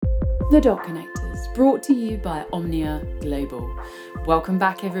The Dot Connectors, brought to you by OMNIA Global. Welcome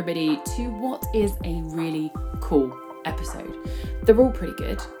back, everybody, to what is a really cool episode. They're all pretty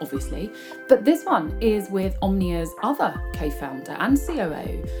good, obviously, but this one is with OMNIA's other co-founder and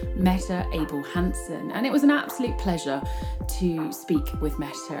COO, Mette Abel Hansen, and it was an absolute pleasure to speak with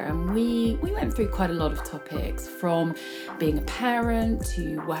Mette. And we went through quite a lot of topics, from being a parent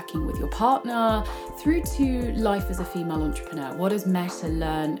to working with your partner, through to life as a female entrepreneur. What has Mette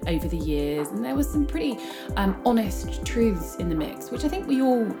learned over the years? And there was some pretty honest truths in the mix, which I think we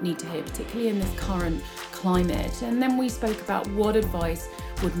all need to hear, particularly in this current climate. And then we spoke about what advice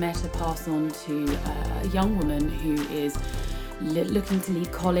would Mette pass on to a young woman who is looking to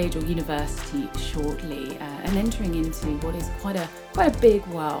leave college or university shortly and entering into what is quite a big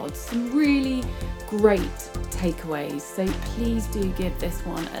world. Some really great takeaways. So please do give this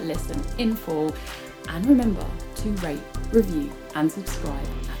one a listen in full, and remember to rate, review and subscribe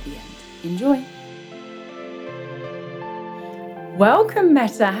at the end. Enjoy. Welcome,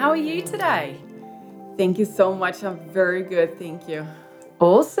 Mette. How are you today? Thank you so much. I'm very good. Thank you.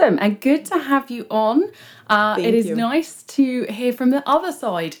 Awesome. And good to have you on. It is you. Nice to hear from the other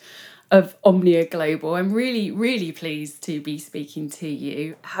side of OMNIA Global. I'm really, really pleased to be speaking to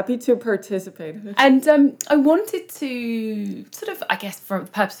you. Happy to participate. And I wanted to sort of, I guess, for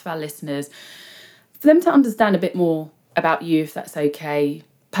the purpose of our listeners, for them to understand a bit more about you, if that's okay,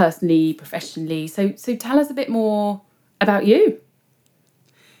 personally, professionally. So tell us a bit more about you.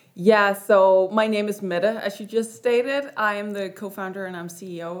 Yeah, so my name is Mette, as you just stated. I am the co-founder and I'm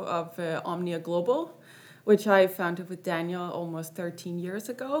CEO of OMNIA Global, which I founded with Daniel almost 13 years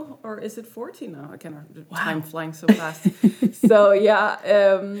ago. Or is it 14 now? I cannot, time flying so fast. So yeah,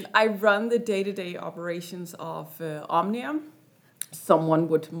 I run the day-to-day operations of OMNIA. Someone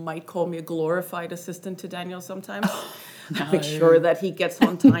might call me a glorified assistant to Daniel sometimes. No. Make sure that he gets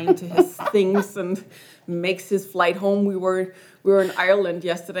on time to his things and makes his flight home. We were in Ireland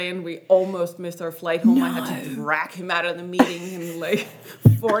yesterday and we almost missed our flight home. No. I had to drag him out of the meeting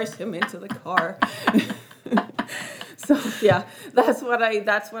and force him into the car. So yeah, that's what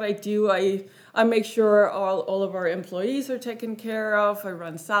I do. I make sure all of our employees are taken care of. I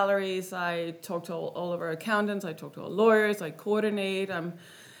run salaries. I talk to all of our accountants. I talk to our lawyers. I coordinate. I'm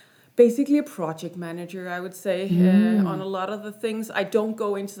basically a project manager, I would say, on a lot of the things. I don't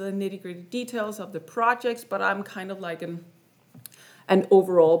go into the nitty-gritty details of the projects, but I'm kind of like an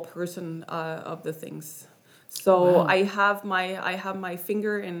overall person of the things. So wow. I have my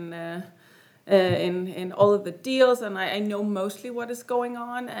finger in all of the deals, and I know mostly what is going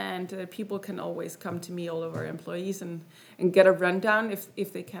on, and people can always come to me, all of our employees, and get a rundown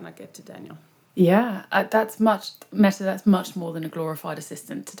if they cannot get to Daniel. Yeah, that's much more than a glorified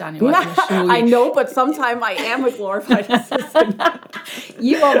assistant to Daniel, I can assure you. I know, but sometimes I am a glorified assistant.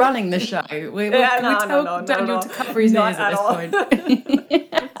 You are running the show. We tell Daniel to cover his ears at this point.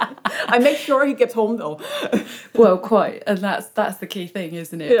 I make sure he gets home though. Well, quite, and that's the key thing,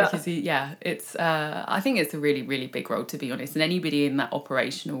 isn't it? Yeah. Because it's I think it's a really, really big role, to be honest. And anybody in that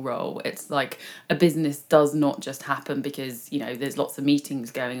operational role, it's like a business does not just happen because there's lots of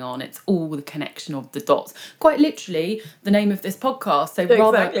meetings going on. It's all the connection of the dots. Quite literally, the name of this podcast. So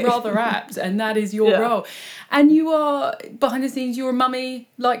exactly. rather apt, and that is your role. And you are behind the scenes. You're a mummy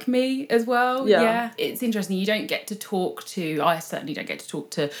like me as well. Yeah, it's interesting. You don't get to talk to. I certainly don't get to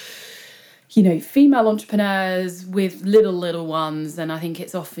talk to female entrepreneurs with little ones, and I think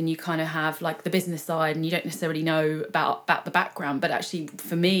it's often you kind of have like the business side and you don't necessarily know about the background. But actually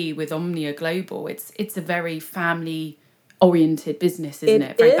for me with OMNIA Global, it's a very family oriented business, isn't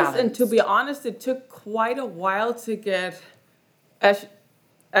it? Very balanced. And to be honest, it took quite a while to get as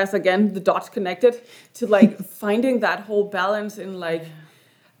again the dots connected to finding that whole balance in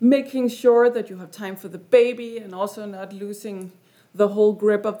making sure that you have time for the baby and also not losing the whole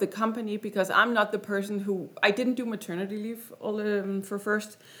grip of the company, because I'm not the person I didn't do maternity leave for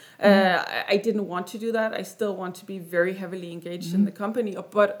first. I didn't want to do that. I still want to be very heavily engaged in the company,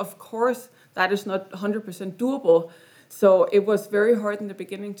 but of course that is not 100% doable. So it was very hard in the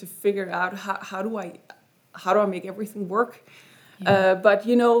beginning to figure out how do I make everything work. Yeah. But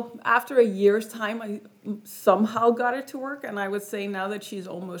after a year's time, I somehow got it to work, and I would say now that she's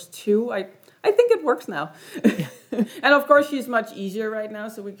almost 2, I think it works now. Yeah. And of course she's much easier right now,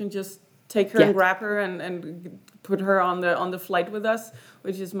 so we can just take her and grab her and put her on the flight with us,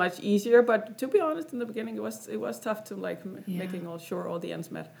 which is much easier. But to be honest, in the beginning it was tough to making sure all the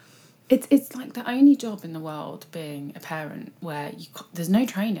ends met. It's like the only job in the world, being a parent, where there's no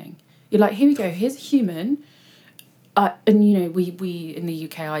training. You're like, here we go, here's a human. And we in the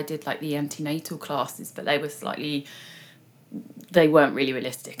UK, I did the antenatal classes, but they were slightly they weren't really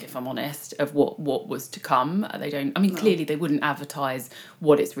realistic, if I'm honest, of what was to come. Clearly they wouldn't advertise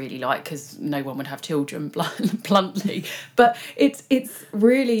what it's really like, because no one would have children, bluntly. But it's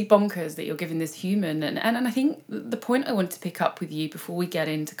really bonkers that you're given this human. And I think the point I want to pick up with you before we get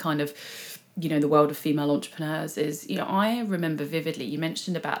into kind of, the world of female entrepreneurs is, I remember vividly, you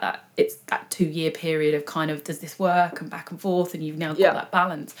mentioned about that, it's that 2-year period of kind of, does this work, and back and forth, and you've now got that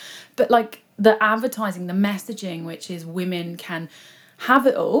balance. But like the advertising, the messaging, which is women can have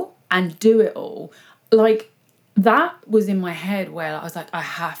it all and do it all, like that was in my head, where I was like, I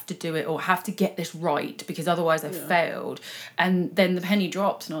have to do it, or I have to get this right, because otherwise I've failed. And then the penny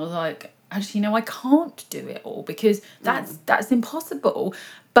drops, and I was like, actually, I can't do it all, because that's impossible.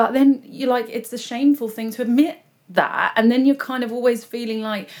 But then you're like, it's a shameful thing to admit that, and then you're kind of always feeling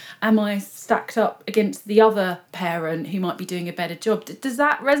like, am I stacked up against the other parent who might be doing a better job? Does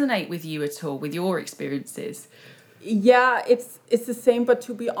that resonate with you at all, with your experiences? Yeah, it's the same, but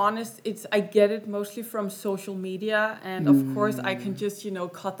to be honest, I get it mostly from social media, and of course I can just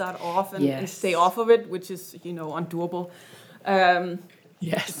cut that off and stay off of it, which is undoable.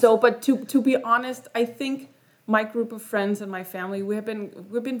 Yes. So, but to be honest, I think my group of friends and my family, we've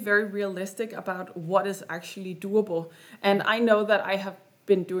been very realistic about what is actually doable. And I know that I have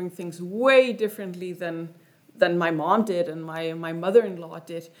been doing things way differently than my mom did and my mother-in-law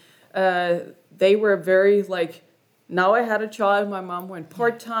did. They were very like, now I had a child, my mom went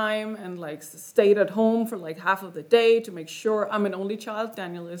part-time and like stayed at home for like half of the day to make sure. I'm an only child,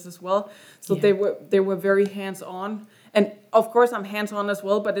 Daniel is as well. So they were very hands-on. And of course I'm hands-on as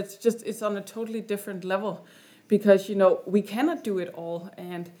well, but it's on a totally different level, because we cannot do it all,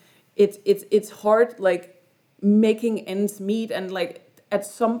 and it's hard, like making ends meet, and like at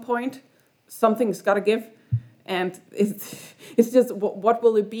some point something's got to give, and it's just what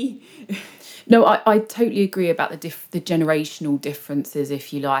will it be? No, I totally agree about the generational differences,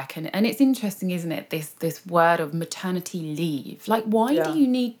 if you like, and it's interesting, isn't it? This word of maternity leave. Like, why do you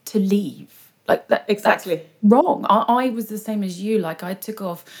need to leave? Like that, exactly. That's wrong. I was the same as you. Like, I took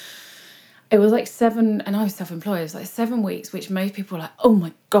off. It was like 7, and I was self-employed. It was like 7 weeks, which most people were like, "Oh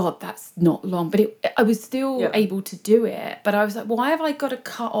my God, that's not long." But I was still able to do it. But I was like, why have I got to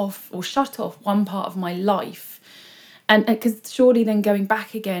cut off or shut off one part of my life? And because surely then going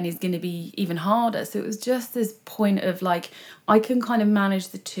back again is going to be even harder. So it was just this point of like, I can kind of manage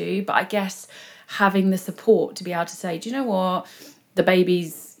the two, but I guess having the support to be able to say, do you know what? The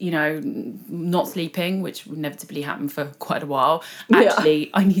baby's, not sleeping, which would inevitably happen for quite a while.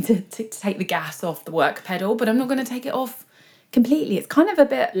 Actually, I need to take the gas off the work pedal, but I'm not going to take it off completely. It's kind of a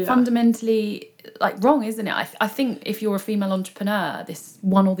bit fundamentally like wrong, isn't it? I think if you're a female entrepreneur, this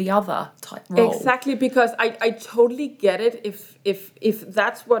one or the other type role. Exactly, because I totally get it if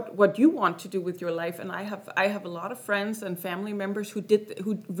that's what you want to do with your life. And I have a lot of friends and family members who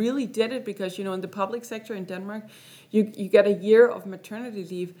really did it, because in the public sector in Denmark, you get a year of maternity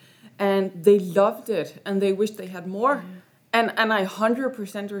leave, and they loved it and they wish they had more. And I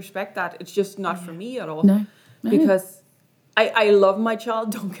 100% respect that. It's just not for me at all. No. Because I love my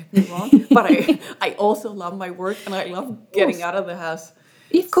child, don't get me wrong, but I also love my work, and I love getting out of the house.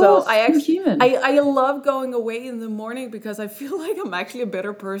 Of course, so you're human. I love going away in the morning, because I feel like I'm actually a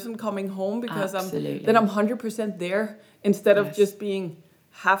better person coming home, because I'm 100% there instead of just being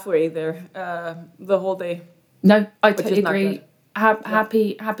halfway there the whole day. No, I totally agree.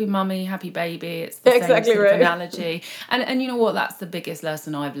 Happy mummy, happy baby. It's the same sort of analogy. And you know what? That's the biggest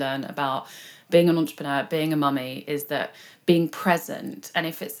lesson I've learned about being an entrepreneur, being a mummy, is that being present. And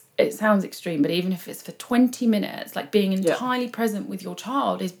if it sounds extreme, but even if it's for 20 minutes, like being entirely present with your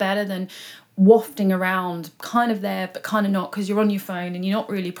child is better than wafting around, kind of there, but kind of not, because you're on your phone and you're not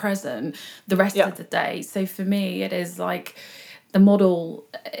really present the rest of the day. So for me, it is like, the model,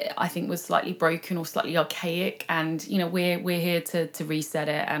 I think, was slightly broken or slightly archaic, and we're here to reset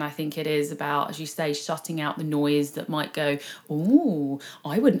it. And I think it is about, as you say, shutting out the noise that might go, oh,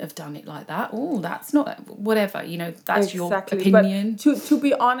 I wouldn't have done it like that. Oh, that's not whatever. That's your opinion. But to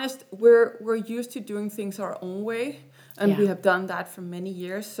be honest, we're used to doing things our own way, and we have done that for many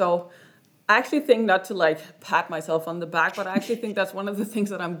years. So I actually think, not to like pat myself on the back, but I actually think that's one of the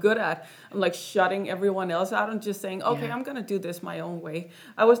things that I'm good at. I'm like shutting everyone else out and just saying, okay, I'm going to do this my own way.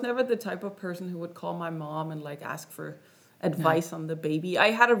 I was never the type of person who would call my mom and like ask for advice on the baby.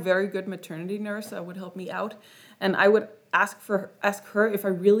 I had a very good maternity nurse that would help me out, and I would ask her if I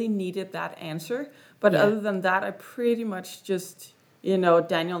really needed that answer. But other than that, I pretty much just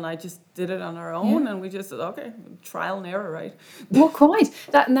Daniel and I just did it on our own, and we just said, okay, trial and error, right? Well, quite.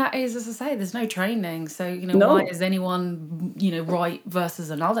 That is, as I say, there's no training. So, No. why is anyone, right versus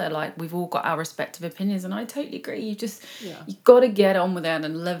another? Like, we've all got our respective opinions, and I totally agree. You've got to get on with it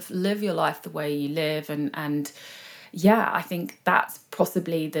and live your life the way you live. And yeah, I think that's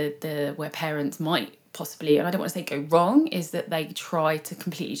possibly the where parents might possibly, and I don't want to say go wrong, is that they try to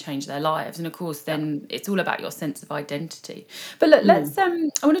completely change their lives. And of course, then it's all about your sense of identity. But look, let's I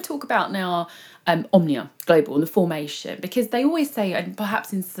want to talk about now Omnia Global and the formation, because they always say, and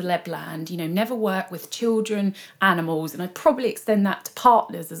perhaps in celeb land, never work with children, animals, and I'd probably extend that to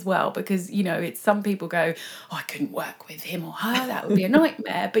partners as well, because it's some people go, oh, I couldn't work with him or her, that would be a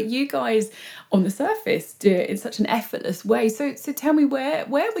nightmare. But you guys on the surface do it in such an effortless way. So tell me, where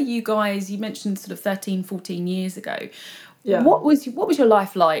were you guys? You mentioned sort of 13, 14 years ago. Yeah. What was your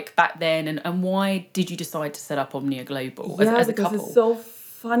life like back then, and why did you decide to set up Omnia Global as a couple? It's so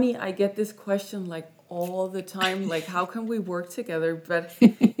funny. I get this question like all the time, like how can we work together? But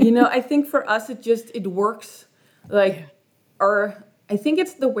I think for us it works. Like I think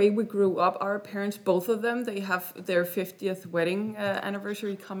it's the way we grew up. Our parents, both of them, they have their 50th wedding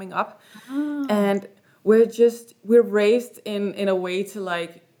anniversary coming up, and we're raised in a way to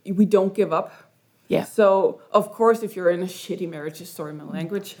like we don't give up. Yeah. So, of course, if you're in a shitty marriage, sorry my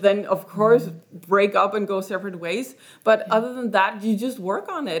language, then of course break up and go separate ways. But other than that, you just work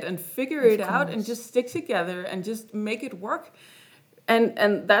on it and figure it out and just stick together and just make it work.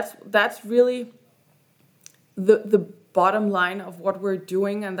 And that's really the bottom line of what we're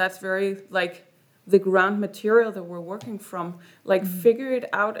doing, and that's very like the ground material that we're working from. Like figure it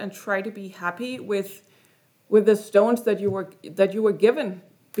out and try to be happy with the stones that you were given.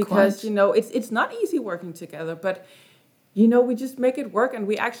 Because it's not easy working together, but we just make it work. And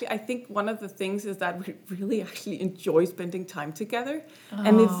I think one of the things is that we really actually enjoy spending time together.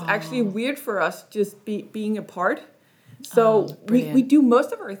 And it's actually weird for us just being apart. So we do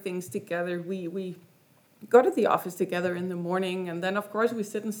most of our things together. We go to the office together in the morning, and then of course we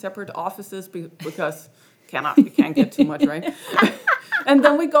sit in separate offices because we can't get too much, right? And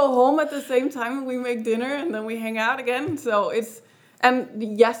then we go home at the same time and we make dinner and then we hang out again.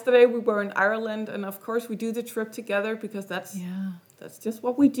 And yesterday we were in Ireland, and of course we do the trip together because that's just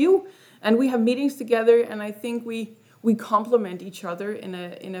what we do. And we have meetings together, and I think we complement each other in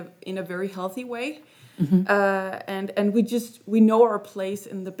a very healthy way. And we know our place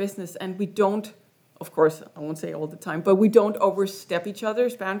in the business, and we don't, of course, I won't say all the time, but we don't overstep each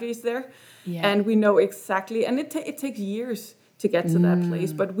other's boundaries there. Yeah. And we know exactly, and it takes years to get to that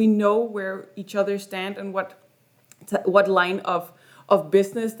place, but we know where each other stand and what line of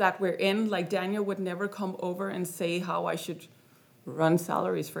business that we're in. Like Daniel would never come over and say how I should run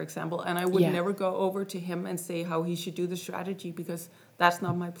salaries, for example, and I would never go over to him and say how he should do the strategy, because that's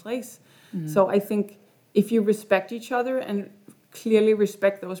not my place. So I think if you respect each other and clearly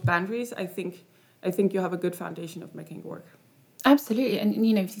respect those boundaries, I think you have a good foundation of making it work. Absolutely. And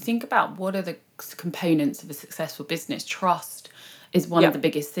if you think about what are the components of a successful business, trust is one of the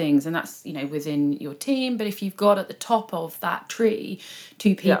biggest things, and that's within your team. But if you've got at the top of that tree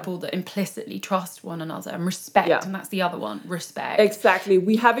two people that implicitly trust one another and respect, and that's the other one, respect. Exactly.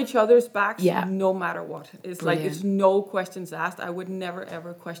 We have each other's backs no matter what. It's Brilliant. Like it's no questions asked. I would never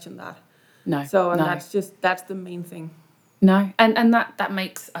ever question that. No. So that's the main thing. No, and that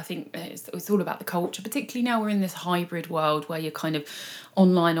makes, I think it's all about the culture, particularly now we're in this hybrid world where you're kind of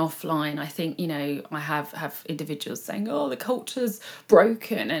online, offline. I think, I have individuals saying, oh, the culture's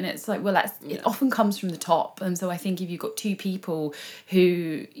broken. And it's like, well, it often comes from the top. And so I think if you've got two people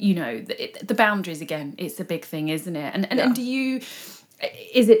who, the boundaries, again, it's a big thing, isn't it? And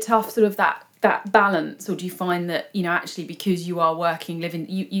is it tough sort of that balance, or do you find that, actually because you are working, living,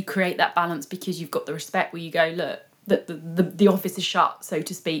 you create that balance because you've got the respect where you go, look, that the office is shut, so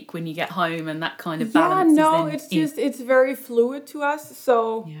to speak, when you get home, and that kind of balance. It's very fluid to us.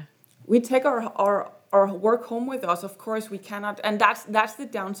 So we take our work home with us. Of course, we cannot, and that's the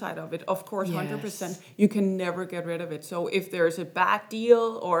downside of it. Of course, 100%, you can never get rid of it. So if there's a bad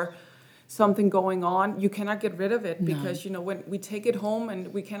deal or something going on, you cannot get rid of it because when we take it home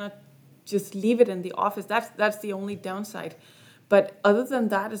and we cannot just leave it in the office. That's the only downside. But other than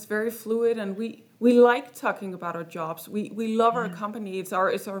that, it's very fluid, and we like talking about our jobs. We love our company. It's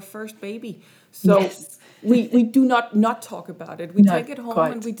our first baby. So we do not talk about it. We take it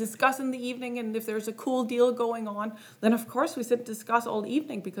home and we discuss in the evening. And if there's a cool deal going on, then of course we sit and discuss all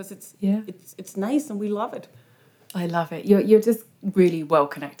evening because it's nice and we love it. I love it. You're just really well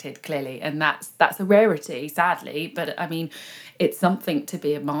connected, clearly, and that's a rarity, sadly. But I mean, it's something to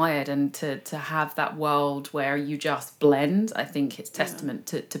be admired, and to have that world where you just blend. I think it's testament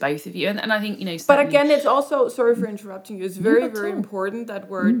to both of you, and I think But certainly. again, it's also, sorry for interrupting you, it's very, Not at very all. important that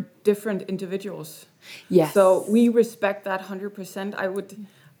we're different individuals. Yes. So we respect that 100%.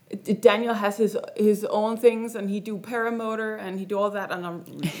 Daniel has his own things, and he do paramotor and he do all that, and I'm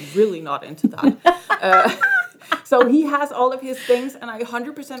really not into that. So he has all of his things, and I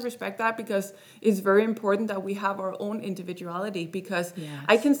 100% respect that, because it's very important that we have our own individuality, because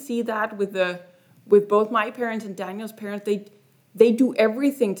I can see that with both my parents and Daniel's parents, they do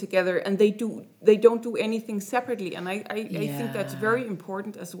everything together, and they don't do anything separately, and I think that's very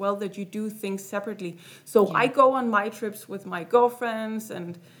important as well, that you do things separately. So I go on my trips with my girlfriends,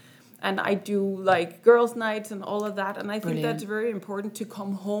 and I do like girls' nights and all of that. And I think that's very important, to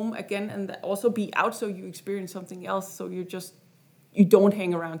come home again and also be out, so you experience something else. So you don't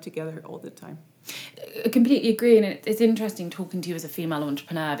hang around together all the time. I completely agree. And it's interesting talking to you as a female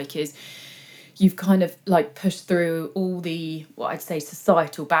entrepreneur, because you've kind of like pushed through all the, what I'd say,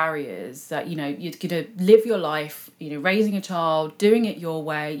 societal barriers that, you're going to live your life, raising a child, doing it your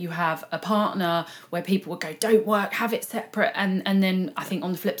way. You have a partner where people would go, don't work, have it separate. And then I think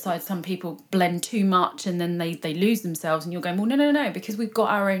on the flip side, some people blend too much, and then they lose themselves, and you're going, well, no, because we've got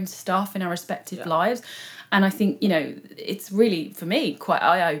our own stuff in our respective lives. And I think, it's really, for me, quite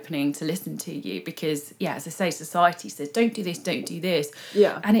eye-opening to listen to you, because, as I say, society says, don't do this, don't do this.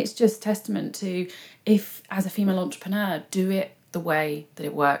 Yeah. And it's just testament to, if, as a female entrepreneur, do it the way that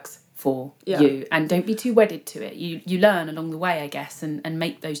it works for you, and don't be too wedded to it. You learn along the way, I guess, and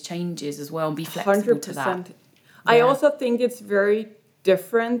make those changes as well, and be flexible 100%. To that. I also think it's very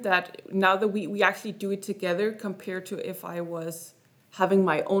different that now that we actually do it together, compared to if I was having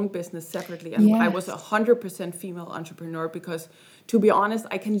my own business separately, and I was 100% female entrepreneur, because to be honest,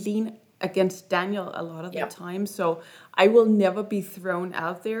 I can lean against Daniel a lot of the time. So I will never be thrown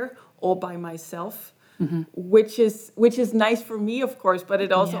out there all by myself, which is nice for me, of course, but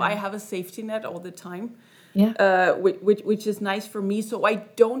it also, I have a safety net all the time, which is nice for me. So I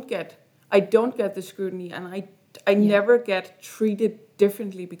don't get the scrutiny, and I never get treated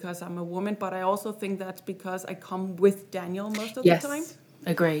differently because I'm a woman, but I also think that's because I come with Daniel most of the time.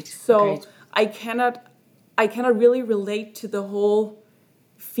 Agreed. So I cannot really relate to the whole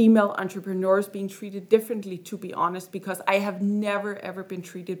female entrepreneurs being treated differently, to be honest, because I have never ever been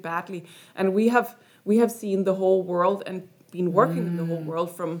treated badly, and we have seen the whole world and been working in the whole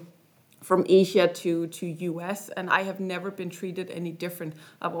world from Asia to US, and I have never been treated any different.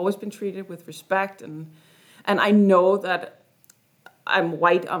 I've always been treated with respect, and I know that I'm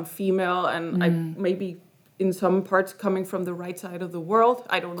white, I'm female, and I maybe in some parts coming from the right side of the world.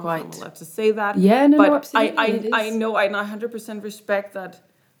 I don't know if I'm allowed to say that. Yeah, no, but absolutely. I know, I 100% respect that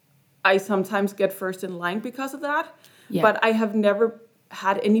I sometimes get first in line because of that. Yeah. But I have never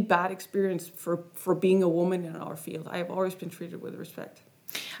had any bad experience for being a woman in our field. I have always been treated with respect.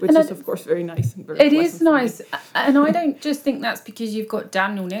 Which is, of course, very nice and very pleasant. It is nice. And I don't just think that's because you've got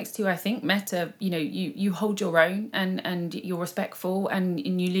Daniel next to you. I think, Mette, you hold your own, and you're respectful, and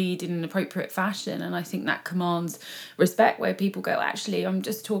you lead in an appropriate fashion. And I think that commands respect, where people go, actually, I'm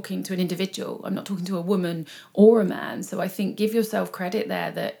just talking to an individual. I'm not talking to a woman or a man. So I think give yourself credit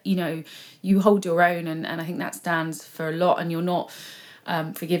there that, you hold your own. And I think that stands for a lot. And you're not...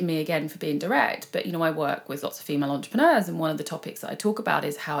 forgive me again for being direct, but I work with lots of female entrepreneurs, and one of the topics that I talk about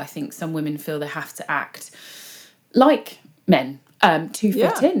is how I think some women feel they have to act like men to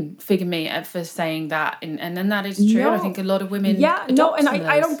fit in. Forgive me for saying that, and then that is true. No. I think a lot of women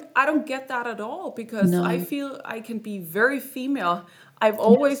I don't get that at all, because I feel I can be very female. I've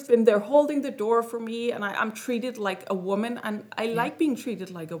always been there holding the door for me, and I'm treated like a woman, and I like being treated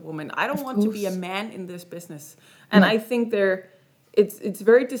like a woman. I don't want to be a man in this business, and I think it's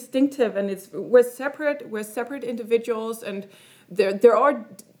very distinctive, and we're separate individuals, and there are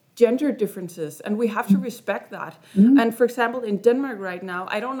gender differences, and we have to respect that. And for example, in Denmark right now,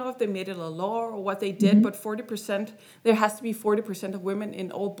 I don't know if they made it a law or what they did, but there has to be 40% of women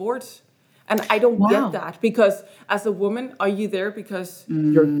in all boards. And I don't get that, because as a woman, are you there because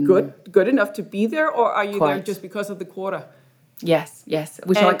you're good enough to be there, or are you there just because of the quota? Yes,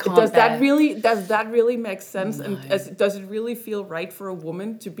 which I can't does that really make sense? No. And does it really feel right for a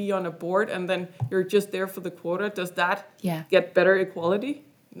woman to be on a board, and then you're just there for the quota? Does that get better equality?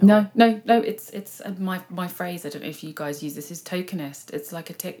 No. It's my phrase, I don't know if you guys use this, is tokenist. It's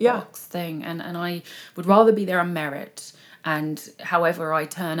like a tick box thing, and I would rather be there on merit and however I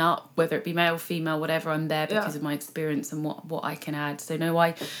turn up, whether it be male, female, whatever, I'm there because of my experience and what I can add. So no,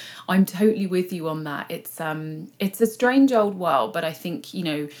 I'm totally with you on that. It's a strange old world, but I think, you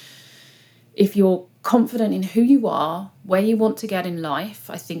know, if you're confident in who you are, where you want to get in life,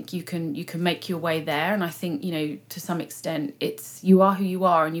 I think you can make your way there. And I think, you know, to some extent, it's you are who you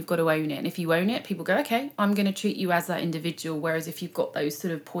are and you've got to own it. And if you own it, people go, okay, I'm going to treat you as that individual. Whereas if you've got those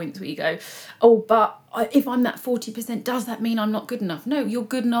sort of points where you go, oh, but if I'm that 40%, does that mean I'm not good enough? No, you're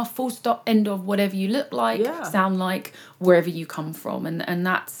good enough, full stop, end of, whatever you look like, sound like, wherever you come from. And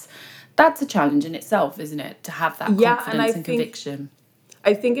that's a challenge in itself, isn't it? To have that confidence and conviction.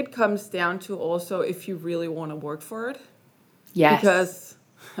 I think it comes down to also if you really want to work for it. Yes. Because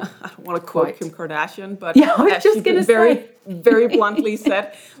I don't want to quote Kim Kardashian, but I was just going to say, very bluntly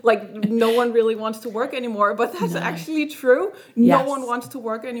said, like, no one really wants to work anymore. But that's actually true. No one wants to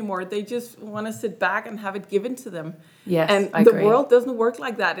work anymore. They just want to sit back and have it given to them. Yes, and I the agree. world doesn't work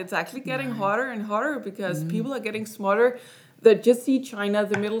like that. It's actually getting harder and harder because people are getting smarter. That just see China,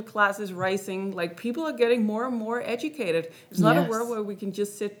 the middle class is rising. Like, people are getting more and more educated. It's not a world where we can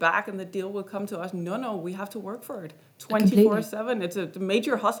just sit back and the deal will come to us. No, we have to work for it 24/7. It's a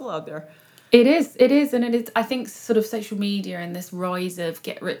major hustle out there. It is, and it is. I think sort of social media and this rise of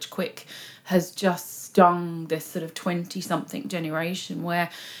get rich quick has just stung this sort of 20-something generation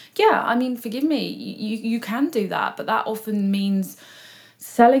where, I mean, forgive me, you can do that, but that often means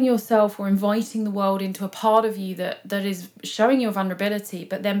selling yourself or inviting the world into a part of you that is showing your vulnerability,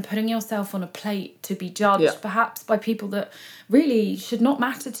 but then putting yourself on a plate to be judged perhaps by people that really should not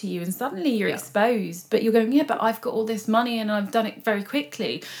matter to you, and suddenly you're exposed, but you're going, but I've got all this money and I've done it very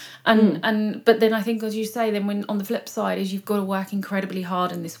quickly, and but then I think, as you say, then when on the flip side is you've got to work incredibly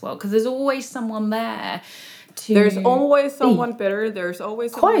hard in this world because there's always someone there. There's always someone better. There's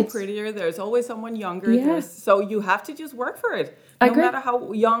always someone prettier. There's always someone younger. So you have to just work for it. No matter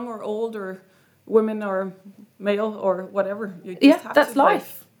how young or old or women or male or whatever. You just have that's to,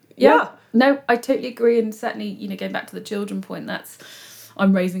 life. No, I totally agree. And certainly, you know, going back to the children point,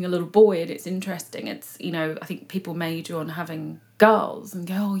 I'm raising a little boy and it's interesting. It's, you know, I think people major on having girls and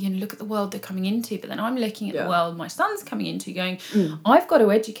go, oh, you know, look at the world they're coming into. But then I'm looking at the world my son's coming into going, I've got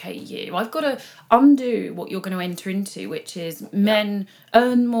to educate you. I've got to undo what you're going to enter into, which is men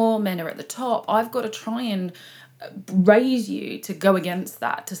earn more, men are at the top. I've got to try and raise you to go against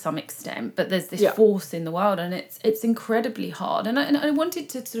that to some extent, but there's this force in the world and it's incredibly hard. And I wanted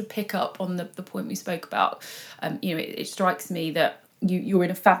to sort of pick up on the point we spoke about. You know, it strikes me that you're in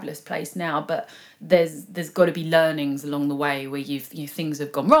a fabulous place now, but there's got to be learnings along the way where things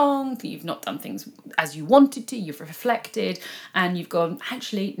have gone wrong, you've not done things as you wanted to, you've reflected and you've gone,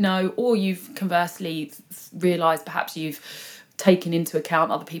 actually no, or you've conversely realised perhaps you've taken into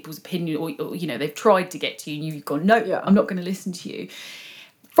account other people's opinion, or you know, they've tried to get to you and you've gone, no, I'm not going to listen to you.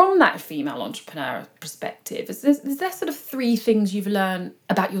 From that female entrepreneur perspective, is there sort of 3 things you've learned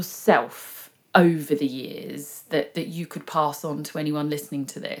about yourself over the years that you could pass on to anyone listening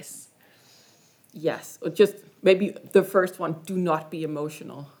to this? Yes, or just maybe the first one, do not be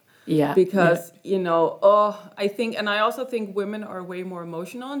emotional. Because, you know, I think, and I also think women are way more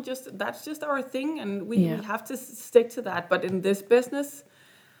emotional and that's just our thing. And we have to stick to that. But in this business,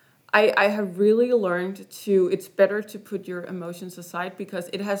 I have really learned it's better to put your emotions aside because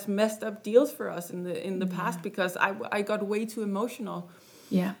it has messed up deals for us in the past because I got way too emotional.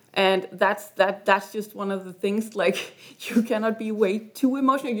 Yeah. And that's just one of the things, like, you cannot be way too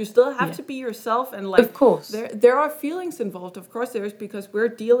emotional. You still have to be yourself. And, like, of course, there are feelings involved. Of course there is, because we're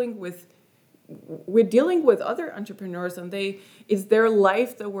dealing with other entrepreneurs, and it's their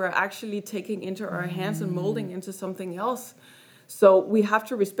life that we're actually taking into our hands and molding into something else. So we have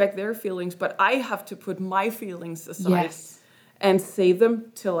to respect their feelings, but I have to put my feelings aside and save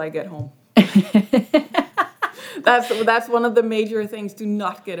them till I get home. That's one of the major things. Do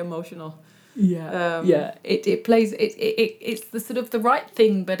not get emotional. It plays it's the sort of the right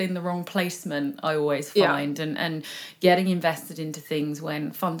thing but in the wrong placement, I always find, and getting invested into things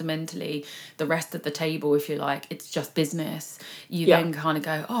when fundamentally the rest of the table, if you like, it's just business. You then kind of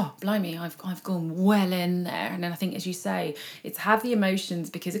go, oh blimey, I've gone well in there. And then I think, as you say, it's have the emotions,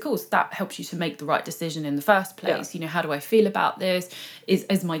 because of course that helps you to make the right decision in the first place. You know, how do I feel about this?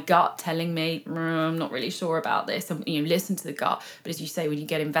 Is my gut telling me I'm not really sure about this? And you know, listen to the gut. But as you say, when you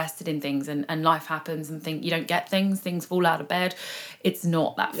get invested in things and life happens and you don't get things fall out of bed, it's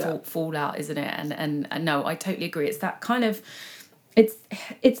not that fallout, isn't it? And no, I totally agree. It's that kind of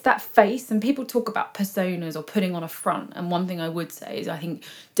it's that face, and people talk about personas or putting on a front, and one thing I would say is I think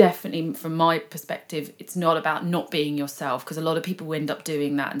definitely from my perspective it's not about not being yourself, because a lot of people end up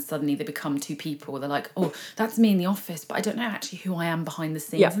doing that and suddenly they become two people. They're like, oh, that's me in the office, but I don't know actually who I am behind the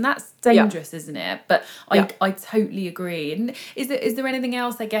scenes. And that's dangerous, isn't it? But I totally agree. And is there anything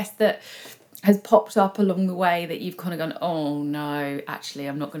else, I guess, that has popped up along the way that you've kind of gone, oh no, actually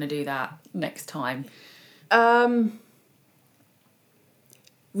I'm not going to do that next time?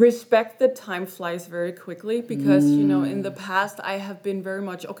 Respect that time flies very quickly, because in the past I have been very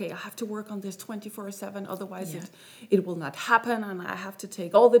much, okay, I have to work on this 24/7, otherwise it will not happen, and I have to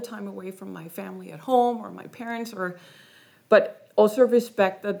take all the time away from my family at home or my parents, but also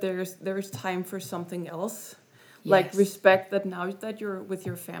respect that there's time for something else. Like, respect that now that you're with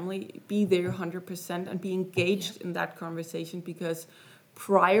your family, be there 100% and be engaged in that conversation, because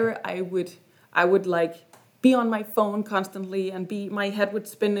prior I would like be on my phone constantly, and my head would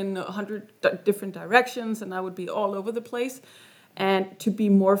spin in 100 different directions, and I would be all over the place. And to be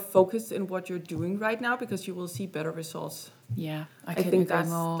more focused in what you're doing right now, because you will see better results. Yeah, I think agree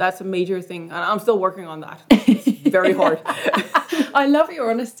more. That's a major thing, and I'm still working on that. It's very hard. I love your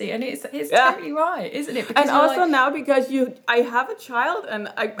honesty, and it's totally right, isn't it? Because and also now, because I have a child,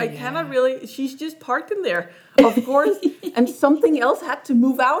 and I cannot really, she's just parked in there, of course, and something else had to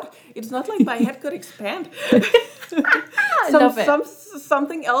move out. It's not like my head could expand.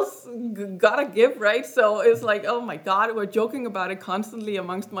 Something else gotta give, right? So it's like, oh my God, we're joking about it constantly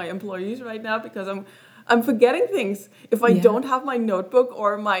amongst my employees right now, because I'm forgetting things. If I don't have my notebook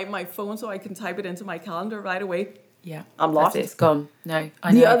or my phone so I can type it into my calendar right away, I'm lost. It's gone. No,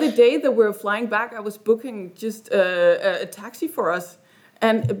 I know. The other day that we were flying back, I was booking just a taxi for us,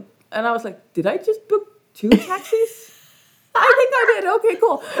 and I was like, did I just book 2 taxis? I think I did. Okay,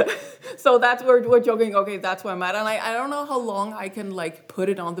 cool. So that's we're joking. Okay, that's where I'm at, and I don't know how long I can like put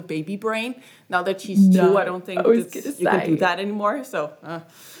it on the baby brain. Now that she's 2, I don't think you can do that anymore. So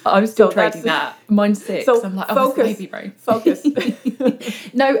I'm still trading that. Mine's 6. So I'm like, focus, baby brain. Focus.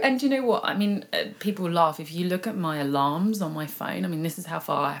 No, and do you know what? I mean, people laugh. If you look at my alarms on my phone, I mean, this is how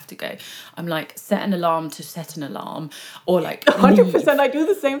far I have to go. I'm like, set an alarm to set an alarm, or like 100%. I do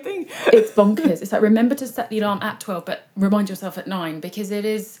the same thing. It's bonkers. It's like, remember to set the alarm at 12, but remind yourself at 9, because it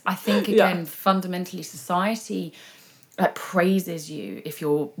is, I think, again, fundamentally society like praises you if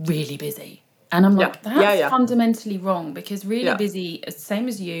you're really busy. And I'm like, that's fundamentally wrong, because really busy, same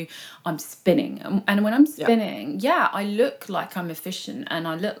as you, I'm spinning. And when I'm spinning, I look like I'm efficient and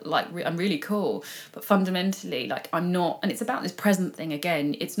I look like I'm really cool. But fundamentally, like, I'm not. And it's about this present thing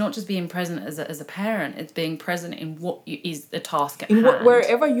again. It's not just being present as a parent. It's being present in what is the task at hand.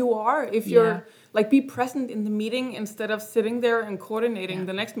 Wherever you are. If you're, like, be present in the meeting instead of sitting there and coordinating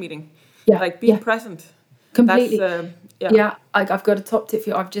the next meeting. Like, be present. Completely. I've got a top tip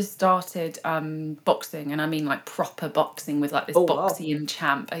for you. I've just started boxing, and I mean like proper boxing with like this boxing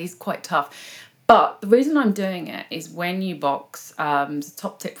champ. He's quite tough. But the reason I'm doing it is when you box, it's a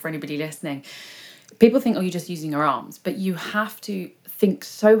top tip for anybody listening. People think, oh, you're just using your arms, but you have to think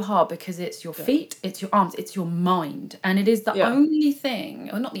so hard, because it's your feet, it's your arms, it's your mind. And it is the only thing,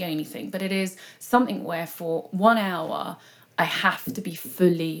 or not the only thing, but it is something where for 1 hour, I have to be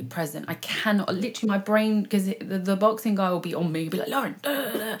fully present. I cannot, literally my brain, because the boxing guy will be on me, he'll be like, Lauren,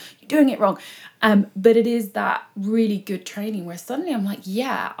 you're doing it wrong. But it is that really good training where suddenly I'm like,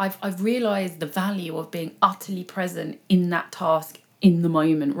 I've realised the value of being utterly present in that task in the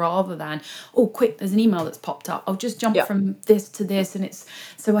moment, rather than, oh, quick, there's an email that's popped up. I'll just jump from this to this. And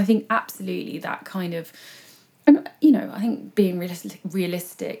so I think absolutely that kind of, and I think being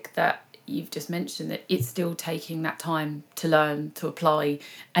realistic that you've just mentioned, that it's still taking that time to learn, to apply,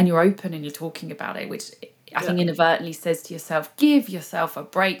 and you're open and you're talking about it, which I think inadvertently says to yourself, give yourself a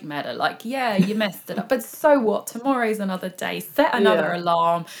break, Mette. Like, you messed it up, but so what? Tomorrow's another day. Set another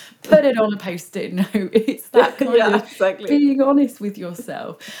alarm, put it on a post-it note. It's that kind of being honest with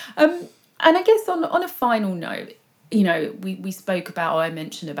yourself. And I guess on a final note, we spoke about, or I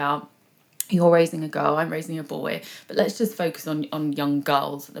mentioned about, you're raising a girl, I'm raising a boy, but let's just focus on young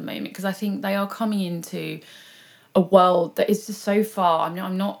girls at the moment, because I think they are coming into a world that is just so far.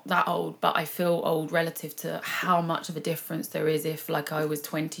 I'm not that old, but I feel old relative to how much of a difference there is if, like, I was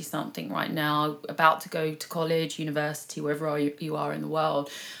 20 something right now, about to go to college, university, wherever you are in the world,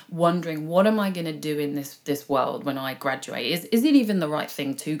 wondering, what am I going to do in this world when I graduate? Is it even the right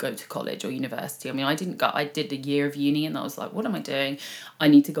thing to go to college or university? I mean, I did a year of uni, and I was like, what am I doing? I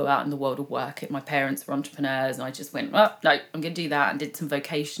need to go out in the world of work. My parents were entrepreneurs, and I just went, well, no, I'm going to do that, and did some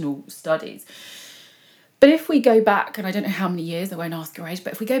vocational studies. But if we go back, and I don't know how many years, I won't ask your age,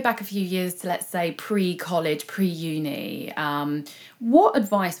 but if we go back a few years to, let's say, pre-college, pre-uni, what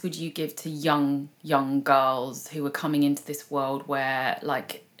advice would you give to young girls who are coming into this world where,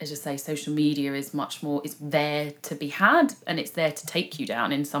 like, as you say, social media is much more, it's there to be had and it's there to take you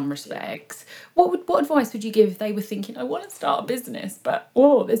down in some respects. What advice would you give if they were thinking, I want to start a business, but,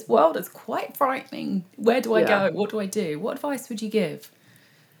 this world is quite frightening. Where do I go? What do I do? What advice would you give?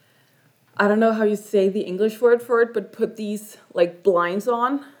 I don't know how you say the English word for it, but put these like blinds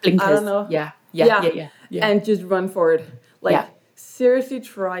on. Blinkers. I don't know. Yeah. And just run for it. Like, seriously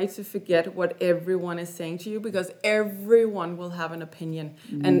try to forget what everyone is saying to you, because everyone will have an opinion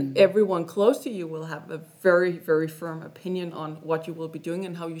and everyone close to you will have a very, very firm opinion on what you will be doing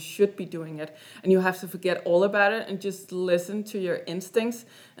and how you should be doing it. And you have to forget all about it and just listen to your instincts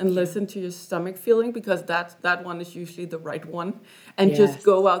and listen to your stomach feeling, because that one is usually the right one. And just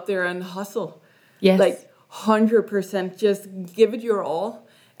go out there and hustle. Yes. Like 100%, just give it your all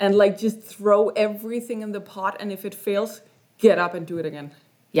and like just throw everything in the pot. And if it fails, get up and do it again.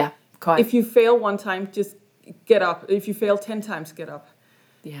 Yeah, quite. If you fail one time, just get up. If you fail 10 times, get up.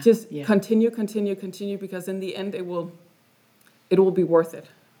 Yeah. Just continue, because in the end, it will be worth it.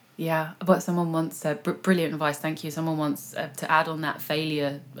 Yeah, but someone once said, brilliant advice, thank you. Someone once to add on that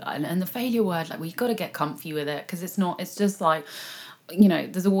failure, and the failure word, like, we've got to get comfy with it, because it's just like,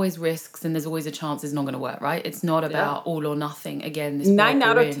 there's always risks and there's always a chance it's not going to work, right? It's not about all or nothing. Again, this 9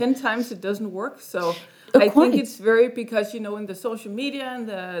 out of 10 times it doesn't work. So I think it's very, because, in the social media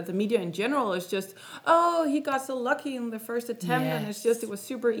and the media in general, it's just, he got so lucky in the first attempt and it was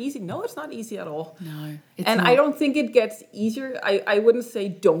super easy. No, it's not easy at all. No. And I don't think it gets easier. I wouldn't say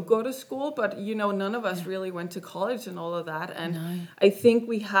don't go to school, but, none of us really went to college and all of that. And I think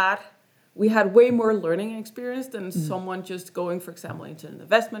we had way more learning experience than someone just going, for example, into an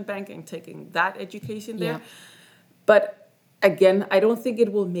investment bank and taking that education there. Yeah. But again, I don't think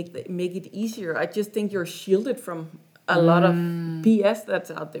it will make it easier. I just think you're shielded from a lot of BS that's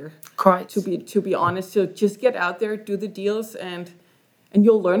out there. Correct. To be honest, so just get out there, do the deals, and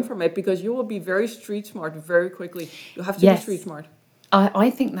you'll learn from it, because you will be very street smart very quickly. You have to be street smart. I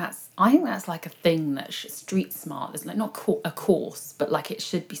think that's like a thing that street smart is, like, not a course, but like it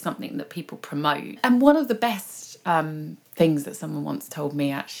should be something that people promote. And one of the best things that someone once told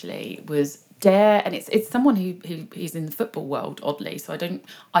me actually was dare, and it's someone who is in the football world, oddly, so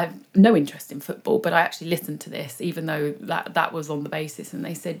I have no interest in football, but I actually listened to this, even though that was on the basis, and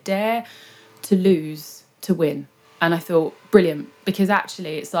they said, dare to lose to win. And I thought, brilliant, because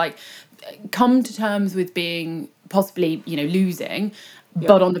actually it's like, come to terms with being possibly, losing,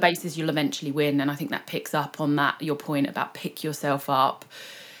 but on the basis you'll eventually win. And I think that picks up on that, your point about pick yourself up,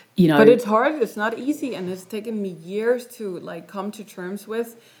 But it's hard, it's not easy, and it's taken me years to like come to terms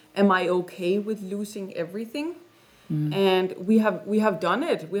with, am I okay with losing everything? And we have done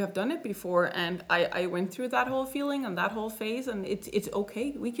it before, and I went through that whole feeling and that whole phase, and it's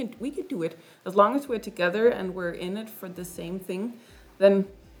okay. We can do it as long as we're together and we're in it for the same thing. Then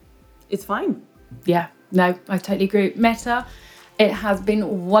it's fine. Yeah, no, I totally agree. Mette, it has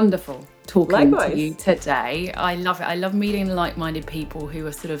been wonderful talking to you today. I love it. I love meeting like-minded people who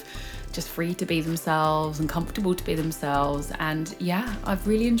are sort of just free to be themselves and comfortable to be themselves. And I've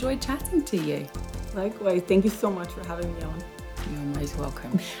really enjoyed chatting to you. Likewise. Thank you so much for having me on. You're most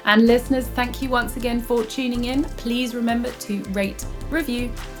welcome. And listeners, thank you once again for tuning in. Please remember to rate, review,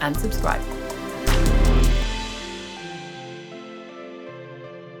 and subscribe.